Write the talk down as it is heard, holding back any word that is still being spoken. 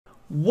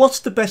What's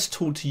the best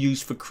tool to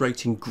use for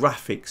creating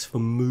graphics for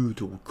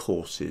Moodle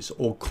courses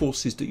or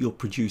courses that you're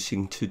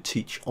producing to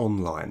teach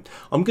online?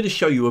 I'm going to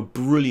show you a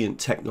brilliant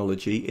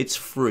technology. It's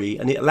free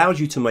and it allows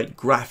you to make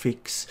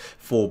graphics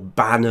for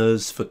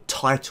banners, for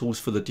titles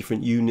for the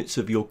different units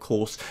of your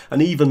course,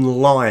 and even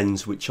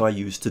lines which I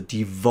use to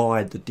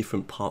divide the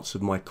different parts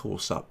of my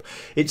course up.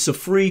 It's a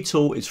free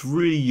tool, it's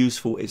really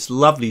useful, it's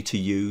lovely to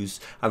use,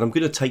 and I'm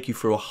going to take you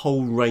through a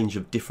whole range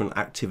of different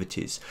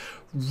activities.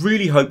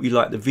 Really hope you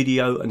like the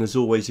video, and as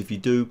always, if you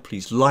do,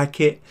 please like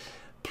it,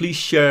 please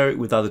share it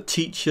with other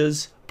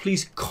teachers,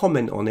 please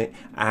comment on it,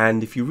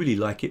 and if you really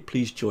like it,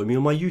 please join me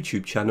on my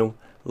YouTube channel.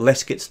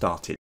 Let's get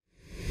started.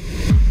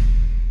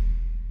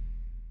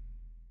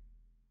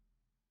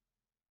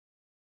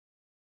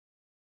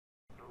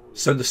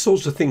 So the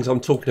sorts of things I'm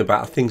talking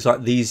about are things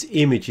like these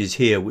images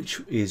here,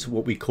 which is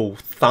what we call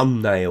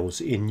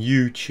thumbnails in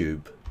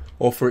YouTube,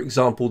 or for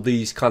example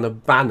these kind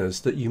of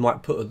banners that you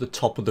might put at the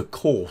top of the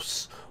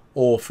course,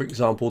 or for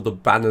example the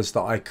banners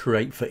that I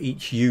create for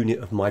each unit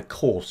of my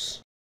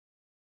course.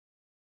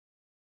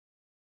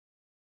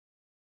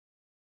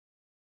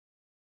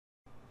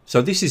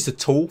 So this is the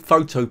tool,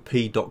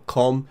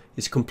 photop.com.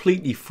 It's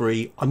completely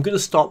free. I'm going to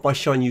start by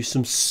showing you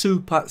some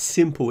super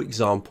simple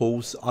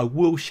examples. I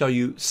will show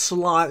you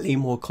slightly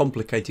more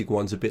complicated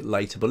ones a bit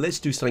later, but let's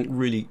do something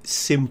really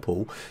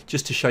simple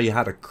just to show you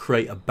how to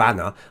create a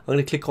banner. I'm going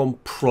to click on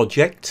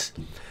Project.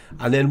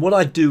 And then what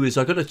I do is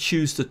I've got to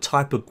choose the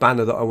type of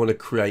banner that I want to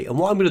create. And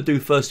what I'm going to do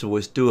first of all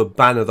is do a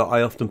banner that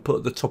I often put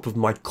at the top of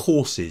my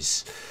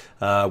courses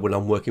when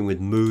I'm working with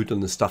Moodle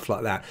and stuff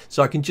like that.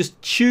 So I can just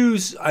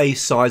choose a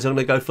size. I'm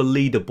going to go for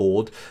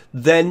leaderboard.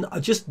 Then I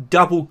just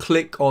double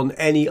click on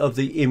any of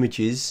the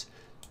images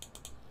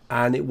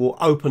and it will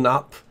open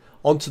up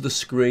onto the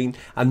screen,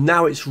 and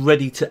now it's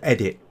ready to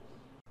edit.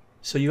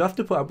 So you have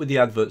to put up with the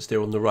adverts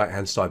there on the right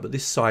hand side, but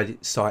this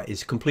site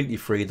is completely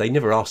free. They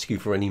never ask you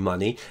for any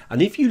money.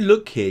 And if you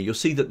look here, you'll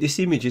see that this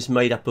image is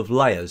made up of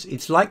layers.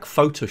 It's like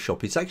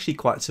Photoshop. It's actually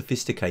quite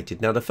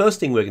sophisticated. Now the first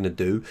thing we're going to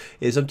do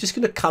is I'm just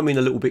going to come in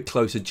a little bit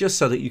closer just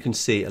so that you can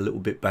see it a little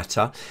bit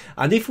better.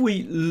 And if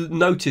we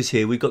notice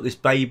here, we've got this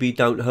baby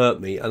don't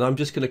hurt me, and I'm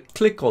just going to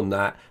click on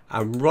that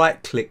and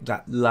right click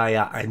that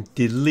layer and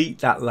delete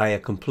that layer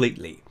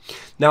completely.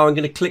 Now I'm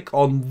going to click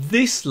on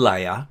this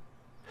layer,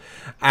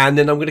 and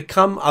then I'm going to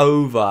come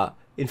over.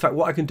 In fact,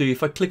 what I can do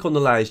if I click on the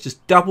layer is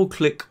just double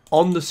click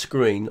on the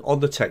screen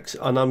on the text,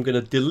 and I'm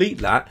going to delete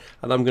that,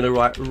 and I'm going to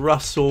write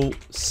Russell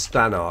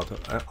Stannard.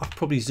 I've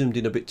probably zoomed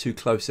in a bit too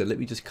close there. Let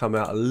me just come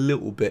out a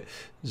little bit,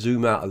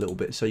 zoom out a little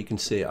bit so you can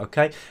see it.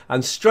 Okay,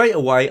 and straight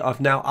away I've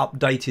now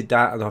updated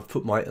that, and I've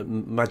put my,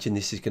 imagine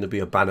this is going to be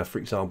a banner, for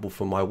example,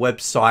 for my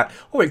website,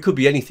 or it could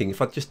be anything.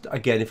 If I just,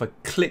 again, if I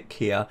click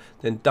here,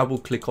 then double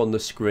click on the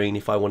screen,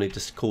 if I wanted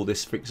to call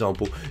this, for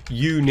example,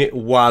 Unit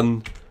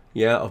 1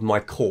 of my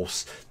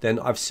course, then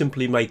I've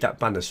simply made that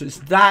banner. So it's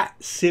that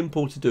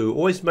simple to do.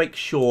 Always make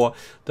sure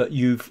that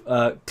you've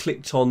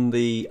clicked on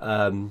the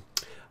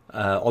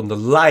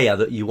layer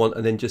that you want,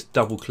 and then just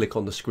double click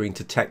on the screen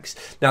to text.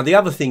 Now the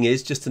other thing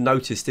is just to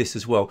notice this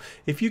as well.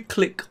 If you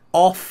click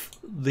off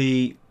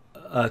the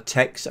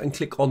text and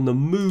click on the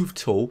move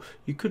tool,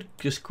 you could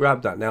just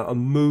grab that now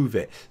and move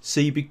it.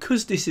 See,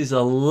 because this is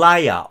a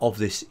layer of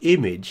this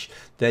image,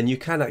 then you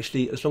can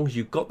actually, as long as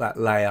you've got that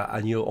layer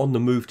and you're on the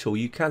move tool,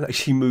 you can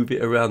actually move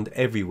it around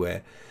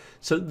everywhere.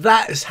 So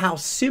that is how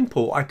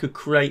simple I could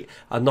create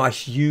a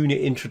nice unit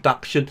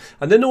introduction.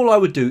 And then all I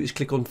would do is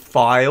click on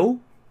File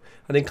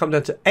and then come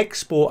down to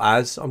Export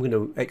As. I'm going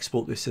to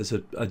export this as a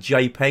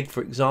JPEG,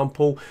 for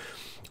example.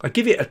 I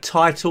give it a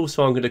title,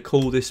 so I'm going to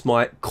call this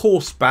my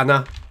course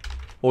banner,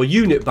 or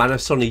unit banner,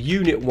 sorry,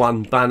 Unit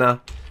 1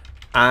 banner,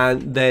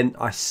 and then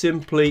I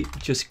simply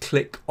just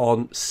click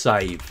on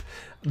Save.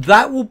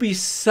 That will be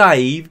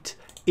saved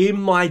in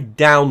my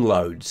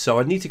downloads, so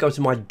I need to go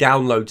to my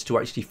downloads to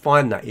actually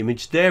find that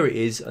image. There it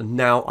is, and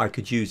now I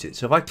could use it.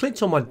 So if I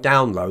clicked on my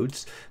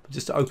downloads,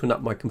 just to open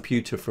up my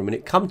computer for a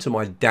minute, come to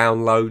my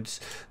downloads,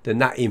 then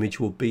that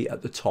image will be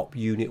at the top,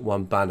 Unit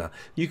 1 banner.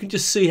 You can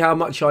just see how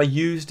much I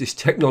use this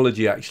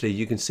technology. Actually,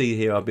 you can see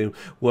here I've been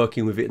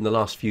working with it in the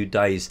last few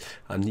days,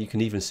 and you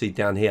can even see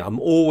down here I'm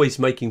always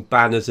making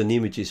banners and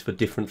images for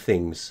different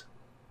things.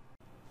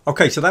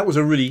 Okay, so that was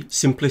a really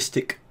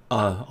simplistic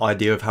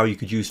idea of how you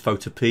could use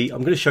Photop. I'm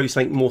going to show you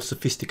something more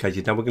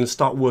sophisticated. Now we're going to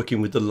start working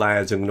with the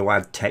layers. I'm going to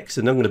add text,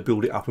 and I'm going to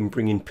build it up and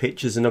bring in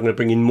pictures, and I'm going to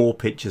bring in more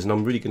pictures, and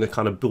I'm really going to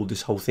kind of build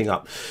this whole thing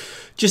up.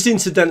 Just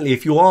incidentally,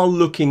 if you are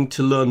looking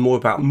to learn more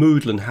about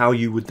Moodle and how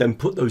you would then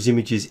put those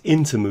images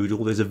into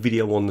Moodle, there's a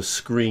video on the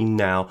screen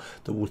now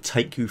that will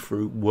take you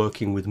through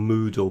working with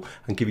Moodle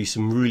and give you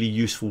some really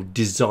useful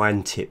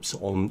design tips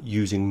on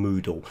using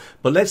Moodle.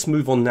 But let's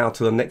move on now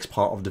to the next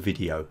part of the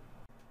video.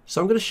 So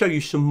I'm going to show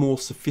you some more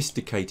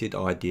sophisticated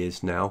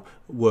ideas now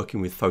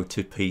working with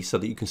Photop, so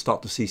that you can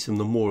start to see some of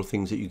the more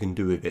things that you can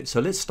do with it.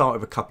 So let's start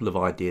with a couple of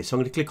ideas. So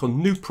I'm going to click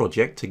on New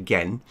Project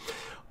again.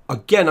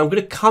 Again, I'm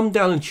going to come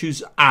down and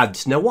choose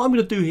ads. Now what I'm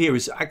going to do here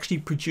is actually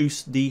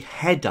produce the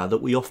header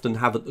that we often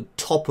have at the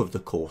top of the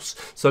course.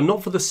 So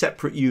not for the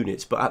separate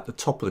units, but at the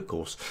top of the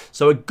course.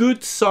 So a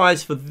good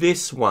size for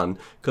this one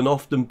can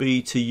often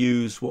be to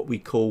use what we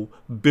call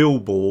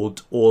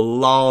billboard or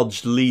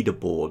large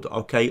leaderboard,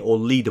 okay, or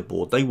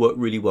leaderboard. They work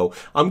really well.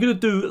 I'm going to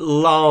do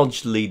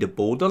large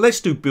leaderboard. Now let's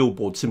do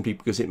billboard simply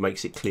because it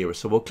makes it clearer.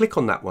 So we'll click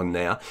on that one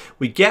now.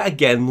 We get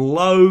again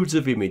loads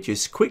of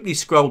images. Quickly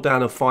scroll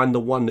down and find the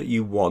one that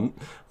you want.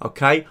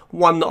 Okay,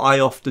 one that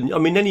I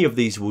mean any of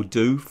these will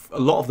do. A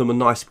lot of them are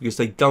nice because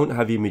they don't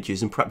have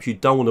images, and perhaps you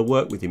don't want to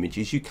work with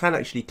images. You can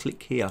actually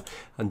click here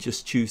and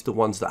just choose the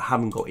ones that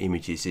haven't got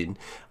images in.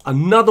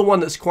 Another one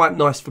that's quite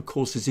nice for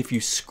courses, if you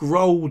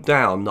scroll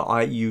down, that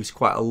I use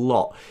quite a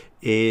lot,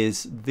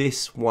 is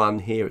this one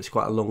here. It's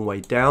quite a long way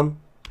down.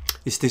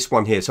 It's this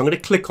one here. So I'm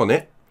going to click on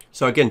it.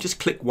 So again,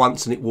 just click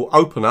once and it will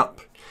open up.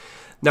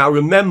 Now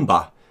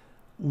remember,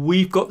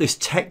 we've got this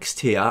text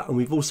here and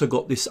we've also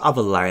got this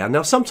other layer.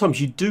 Now sometimes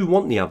you do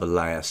want the other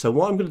layer, so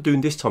what I'm going to do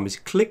this time is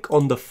click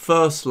on the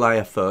first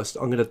layer first.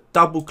 I'm going to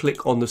double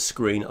click on the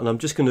screen and I'm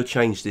just going to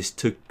change this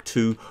to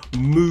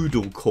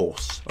Moodle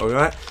course.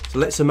 Alright, so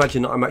let's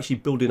imagine that I'm actually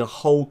building a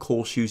whole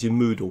course using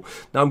Moodle.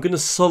 Now I'm going to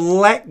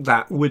select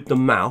that with the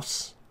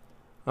mouse.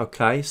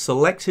 Okay,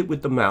 select it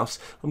with the mouse.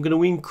 I'm going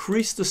to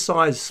increase the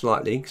size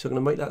slightly, so I'm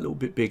going to make that a little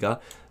bit bigger.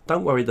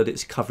 Don't worry that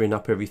it's covering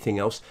up everything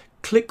else.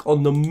 Click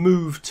on the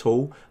move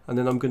tool and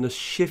then I'm going to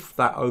shift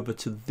that over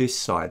to this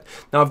side.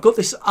 Now I've got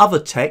this other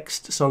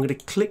text, so I'm going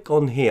to click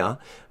on here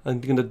and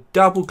I'm going to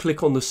double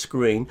click on the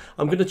screen.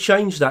 I'm going to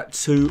change that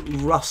to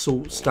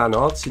Russell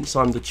Stannard since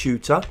I'm the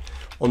tutor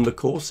on the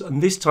course,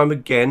 and this time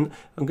again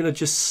I'm going to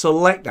just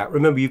select that.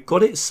 Remember, you've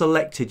got it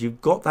selected,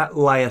 you've got that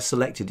layer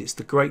selected. It's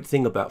the great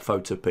thing about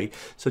Photopea.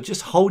 So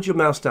just hold your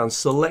mouse down,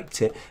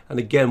 select it, and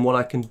again what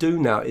I can do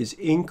now is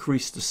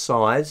increase the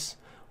size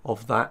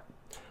of that.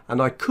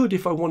 And I could,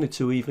 if I wanted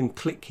to, even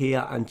click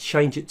here and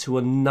change it to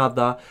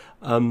another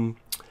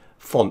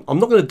font. I'm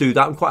not going to do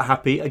that. I'm quite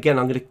happy. Again,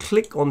 I'm going to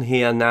click on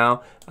here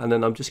now, and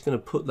then I'm just going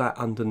to put that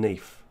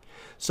underneath.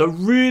 So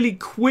really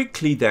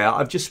quickly there,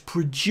 I've just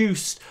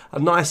produced a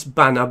nice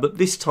banner, but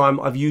this time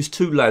I've used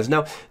two layers.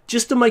 Now,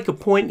 just to make a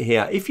point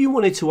here, if you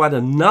wanted to add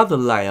another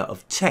layer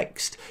of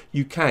text,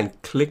 you can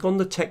click on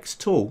the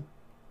text tool,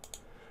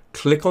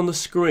 click on the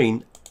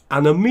screen,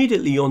 and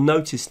immediately you'll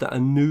notice that a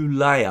new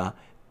layer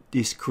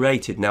is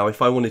created. Now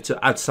if I wanted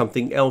to add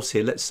something else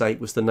here, let's say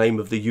it was the name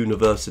of the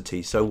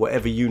university, so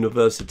whatever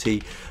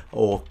university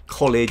or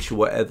college or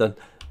whatever,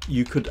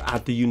 you could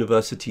add the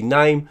university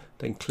name,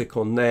 then click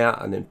on there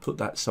and then put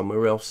that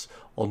somewhere else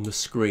on the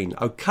screen.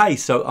 Okay,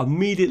 so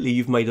immediately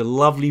you've made a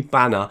lovely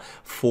banner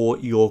for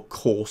your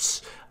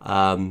course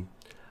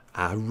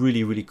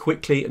really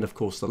quickly. And of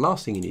course the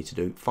last thing you need to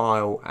do,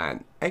 file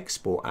and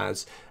export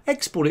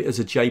it as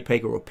a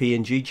JPEG or a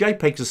PNG.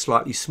 JPEGs are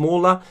slightly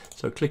smaller,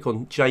 so click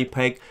on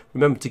JPEG.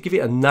 Remember to give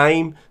it a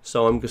name,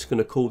 so I'm just going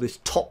to call this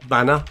top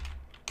banner.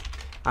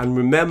 And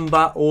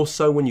remember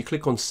also when you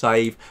click on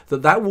save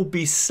that will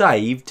be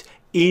saved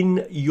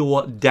in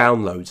your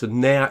downloads,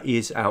 and there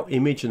is our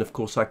image, and of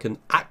course I can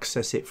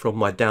access it from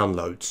my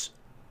downloads.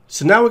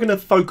 So now we're going to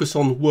focus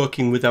on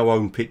working with our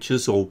own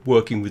pictures, or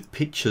working with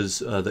pictures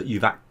that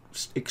you've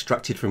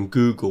extracted from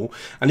Google.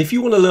 And if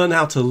you want to learn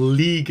how to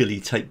legally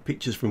take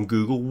pictures from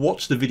Google,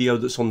 watch the video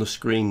that's on the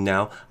screen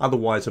now.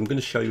 Otherwise, I'm going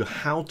to show you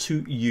how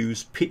to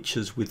use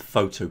pictures with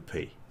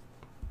Photopea.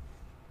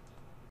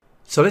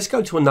 So let's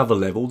go to another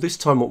level. This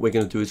time what we're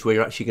going to do is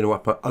we're actually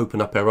going to open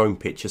up our own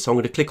picture. So I'm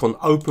going to click on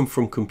open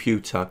from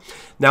computer.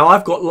 Now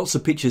I've got lots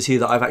of pictures here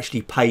that I've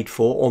actually paid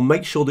for, or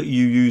make sure that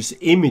you use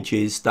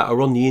images that are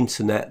on the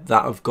internet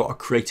that have got a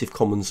Creative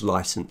Commons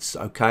license,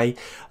 okay?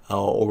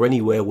 Or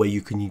anywhere where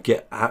you can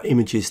get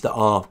images that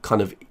are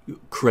kind of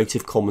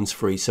Creative Commons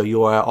free, so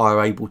you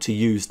are able to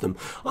use them.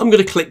 I'm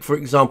going to click, for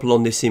example,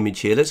 on this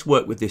image here. Let's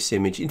work with this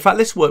image. In fact,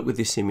 let's work with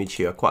this image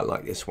here. I quite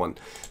like this one.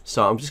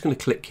 So I'm just going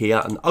to click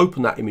here and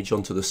open that image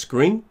onto the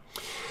screen.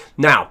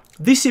 Now,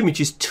 this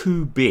image is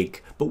too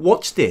big, but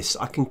watch this.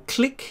 I can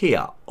click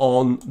here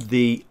on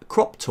the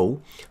crop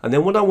tool, and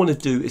then what I want to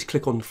do is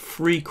click on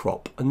free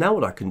crop. And now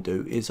what I can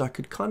do is I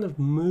could kind of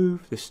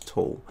move this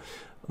tool,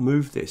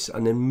 move this,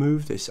 and then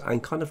move this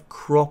and kind of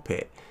crop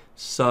it.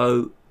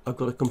 So I've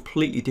got a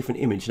completely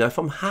different image. Now if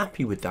I'm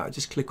happy with that, I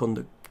just click on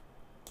the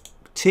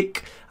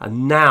tick,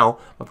 and now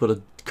I've got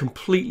a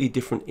completely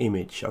different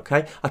image.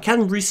 Okay, I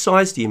can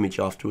resize the image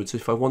afterwards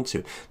if I want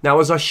to. Now,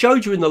 as I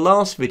showed you in the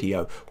last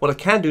video, what I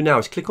can do now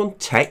is click on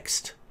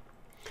text,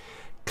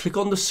 click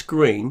on the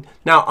screen.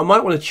 Now I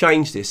might want to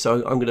change this,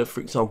 so I'm going to,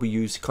 for example,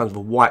 use kind of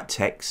a white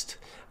text,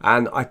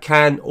 and I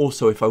can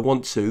also, if I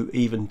want to,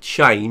 even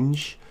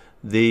change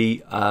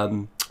the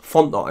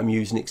font that I'm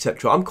using,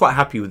 etc. I'm quite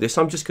happy with this.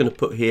 I'm just going to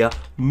put here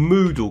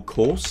Moodle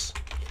course.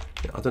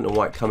 I don't know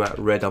why it came out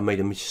red. I made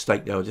a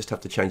mistake there. I'll just have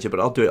to change it, but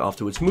I'll do it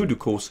afterwards. Moodle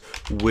course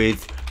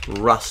with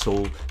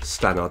Russell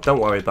Stannard. Don't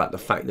worry about the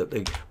fact that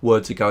the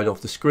words are going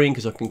off the screen,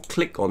 because I can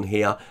click on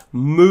here,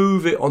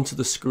 move it onto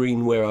the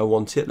screen where I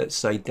want it. Let's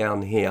say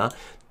down here.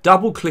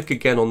 double click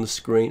again on the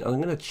screen, and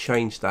I'm going to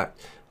change that.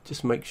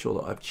 Just make sure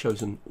that I've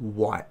chosen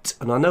white.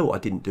 And I know what I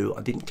didn't do.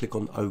 I didn't click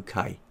on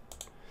OK.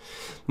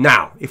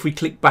 Now, if we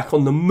click back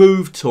on the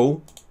Move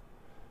tool,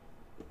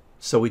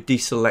 so we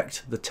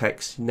deselect the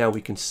text, now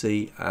we can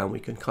see and we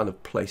can kind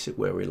of place it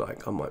where we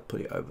like. I might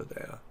put it over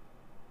there.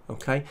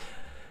 Okay.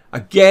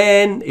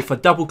 Again, if I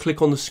double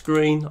click on the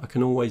screen, I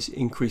can always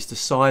increase the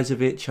size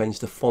of it, change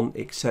the font,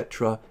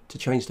 etc. To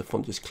change the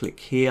font, just click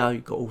here.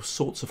 You've got all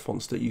sorts of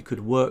fonts that you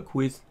could work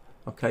with.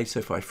 Okay, so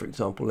if I, for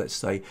example, let's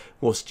say,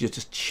 was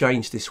just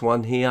change this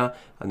one here,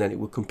 and then it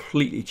will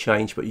completely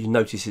change, but you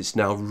notice it's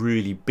now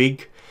really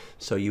big,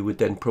 so you would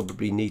then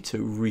probably need to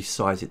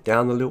resize it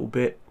down a little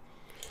bit.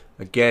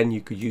 Again, you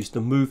could use the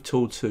Move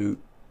tool to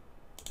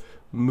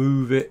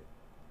move it,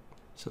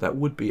 so that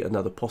would be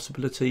another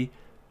possibility.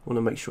 I want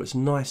to make sure it's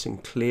nice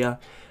and clear,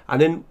 and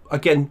then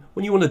again,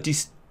 when you want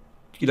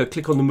to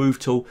click on the Move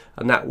tool,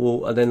 and that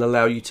will then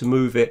allow you to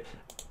move it,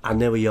 and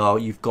there we are.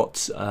 You've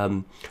got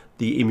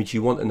the image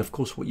you want, and of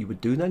course what you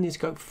would do then is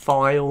go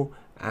File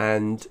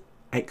and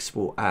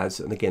Export As,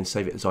 and again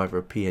save it as either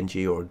a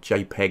PNG or a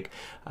JPEG,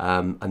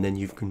 and then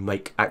you can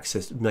make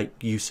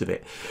use of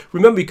it.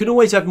 Remember, you can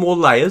always add more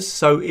layers,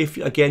 so if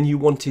again you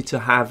wanted to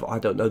have, I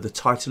don't know, the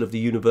title of the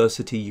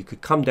university, you could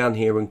come down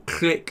here and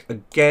click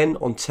again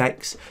on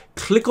text,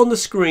 click on the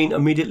screen,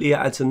 immediately it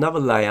adds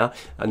another layer,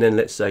 and then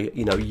let's say,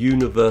 you know,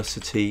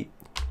 university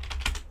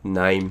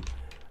name,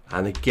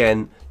 and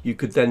again you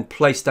could then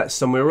place that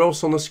somewhere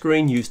else on the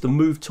screen, use the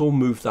Move tool,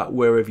 move that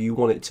wherever you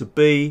want it to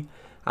be.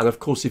 And of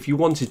course, if you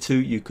wanted to,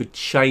 you could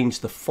change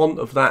the font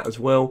of that as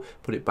well,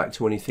 put it back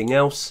to anything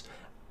else.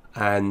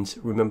 And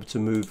remember to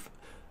move.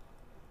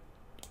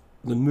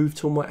 The Move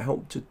tool might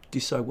help to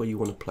decide where you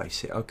want to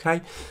place it,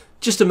 okay?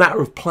 Just a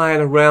matter of playing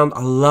around.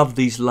 I love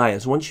these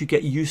layers. Once you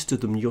get used to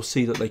them, you'll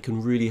see that they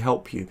can really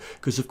help you.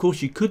 Because of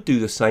course you could do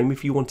the same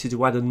if you wanted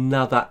to add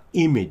another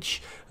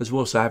image as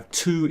well. So I have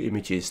two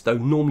images, though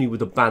normally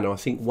with a banner, I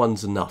think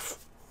one's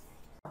enough.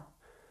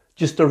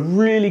 Just a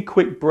really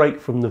quick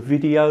break from the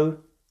video.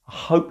 I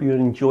hope you're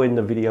enjoying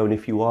the video, and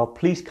if you are,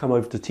 please come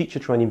over to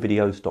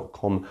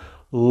teachertrainingvideos.com.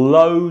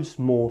 Loads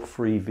more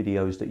free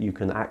videos that you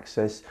can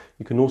access.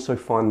 You can also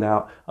find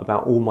out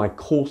about all my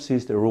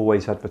courses. They're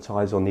always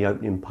advertised on the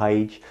opening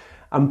page.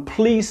 And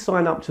please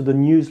sign up to the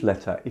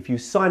newsletter. If you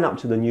sign up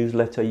to the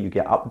newsletter, you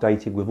get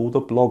updated with all the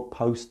blog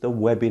posts, the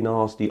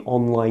webinars, the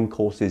online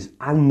courses,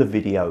 and the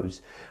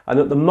videos. And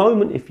at the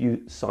moment, if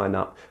you sign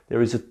up,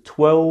 there is a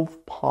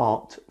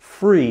 12-part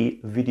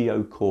free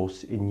video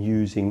course in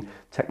using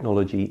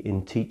technology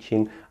in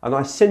teaching. And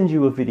I send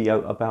you a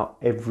video about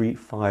every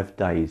 5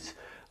 days.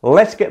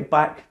 Let's get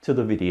back to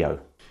the video.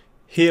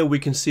 Here we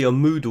can see a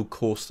Moodle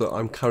course that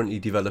I'm currently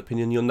developing,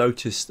 and you'll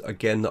notice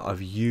again that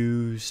I've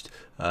used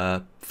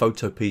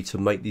Photopea to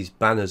make these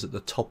banners at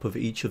the top of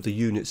each of the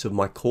units of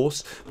my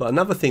course. But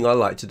another thing I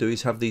like to do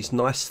is have these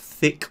nice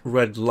thick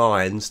red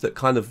lines that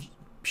kind of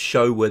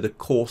show where the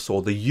course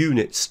or the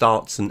unit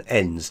starts and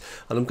ends.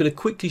 And I'm going to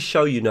quickly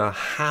show you now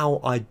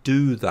how I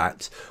do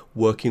that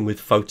working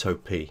with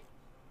Photopea.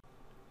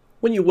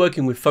 When you're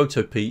working with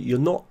Photopea, you're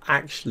not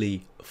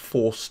actually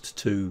forced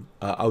to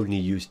only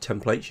use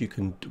templates. You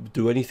can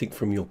do anything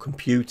from your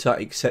computer,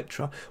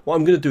 etc. What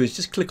I'm going to do is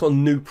just click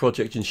on New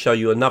Project and show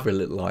you another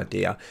little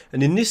idea.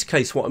 And in this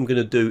case, what I'm going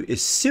to do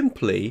is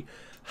simply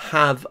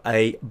have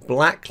a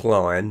black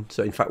line.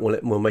 So in fact,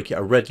 we'll make it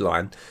a red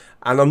line.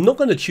 And I'm not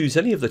going to choose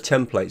any of the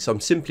templates. I'm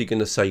simply going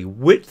to say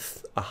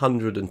width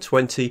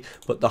 120,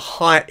 but the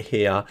height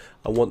here,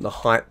 I want the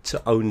height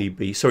to only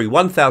be, sorry,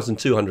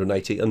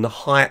 1280, and the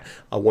height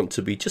I want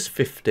to be just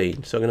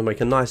 15. So I'm going to make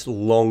a nice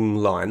long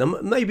line.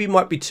 And maybe it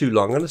might be too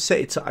long. I'm going to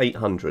set it to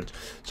 800.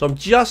 So I'm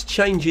just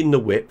changing the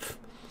width.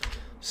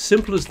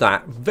 Simple as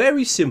that.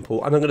 Very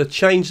simple. And I'm going to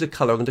change the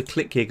color. I'm going to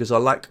click here because I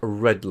like a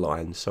red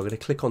line. So I'm going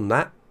to click on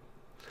that.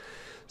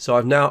 So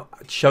I've now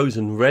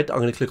chosen red. I'm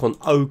going to click on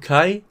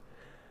OK.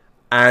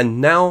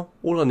 And now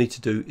all I need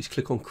to do is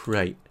click on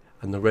Create,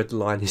 and the red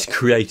line is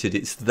created.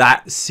 It's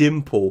that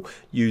simple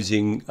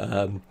using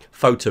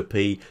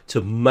Photopea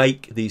to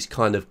make these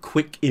kind of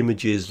quick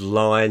images,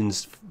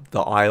 lines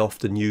that I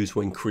often use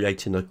when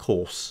creating a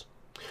course.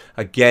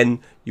 Again,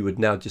 you would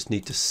now just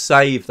need to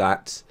save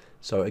that.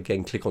 So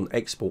again, click on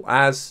Export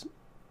As,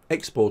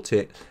 export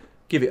it,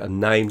 give it a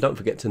name. Don't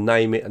forget to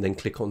name it, and then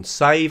click on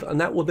Save,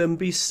 and that will then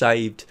be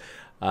saved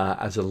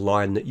as a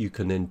line that you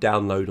can then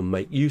download and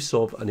make use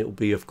of, and it will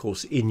be of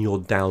course in your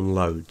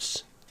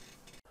downloads.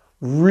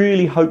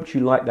 Really hoped you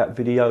liked that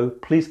video.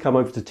 Please come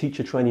over to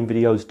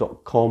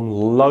teachertrainingvideos.com.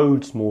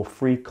 Loads more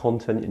free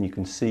content, and you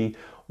can see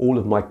all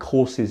of my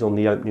courses on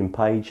the opening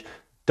page.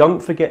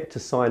 Don't forget to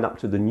sign up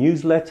to the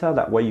newsletter.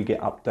 That way you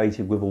get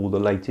updated with all the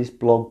latest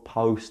blog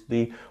posts,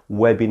 the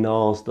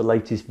webinars, the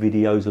latest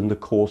videos and the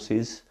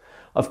courses.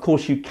 Of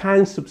course, you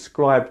can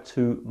subscribe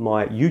to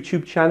my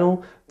YouTube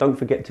channel. Don't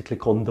forget to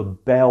click on the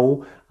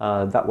bell.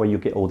 That way you'll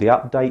get all the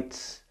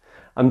updates.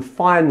 And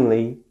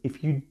finally,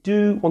 if you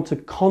do want to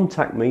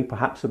contact me,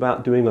 perhaps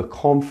about doing a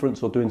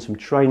conference or doing some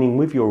training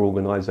with your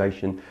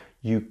organization,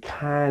 you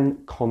can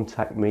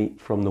contact me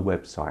from the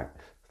website.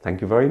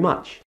 Thank you very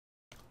much.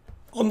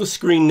 On the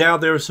screen now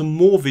there are some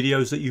more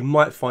videos that you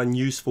might find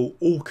useful,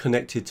 all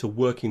connected to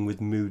working with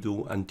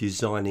Moodle and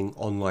designing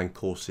online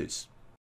courses.